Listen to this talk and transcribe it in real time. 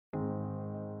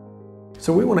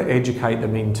So we want to educate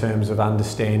them in terms of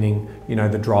understanding,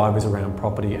 the drivers around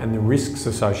property and the risks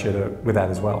associated with that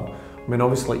as well. I mean,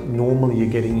 obviously, normally you're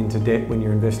getting into debt when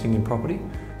you're investing in property.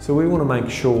 So we want to make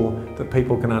sure that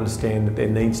people can understand that there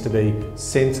needs to be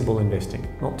sensible investing,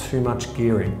 not too much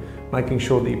gearing, making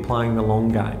sure that you're playing the long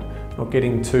game, not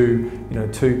getting too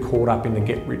caught up in the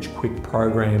get-rich-quick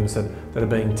programs that are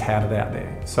being touted out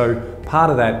there. So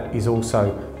part of that is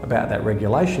also about that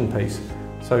regulation piece.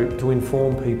 So to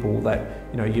inform people that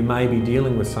you may be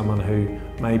dealing with someone who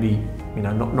may be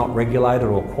not regulated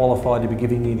or qualified to be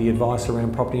giving you the advice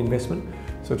around property investment.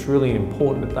 So it's really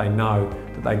important that they know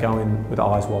that they go in with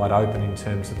eyes wide open in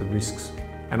terms of the risks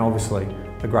and obviously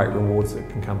the great rewards that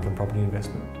can come from property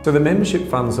investment. So the membership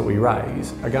funds that we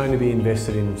raise are going to be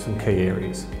invested in some key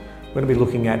areas. We're going to be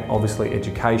looking at obviously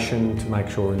education to make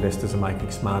sure investors are making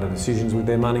smarter decisions with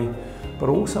their money, but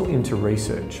also into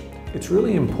research. It's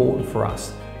really important for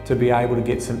us to be able to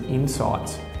get some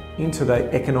insights into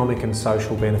the economic and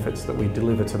social benefits that we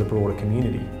deliver to the broader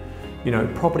community.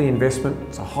 Property investment,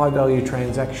 it's a high value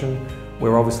transaction.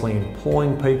 We're obviously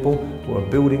employing people who are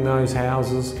building those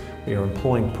houses. We are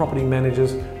employing property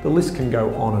managers. The list can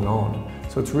go on and on.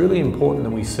 So it's really important that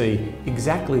we see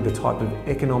exactly the type of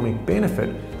economic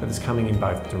benefit that is coming in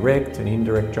both direct and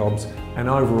indirect jobs and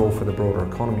overall for the broader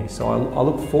economy. So I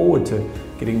look forward to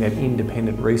getting that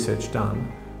independent research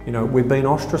done. We've been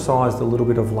ostracised a little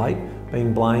bit of late,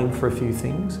 being blamed for a few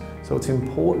things. So it's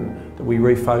important that we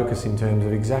refocus in terms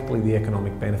of exactly the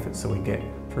economic benefits that we get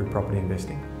through property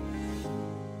investing.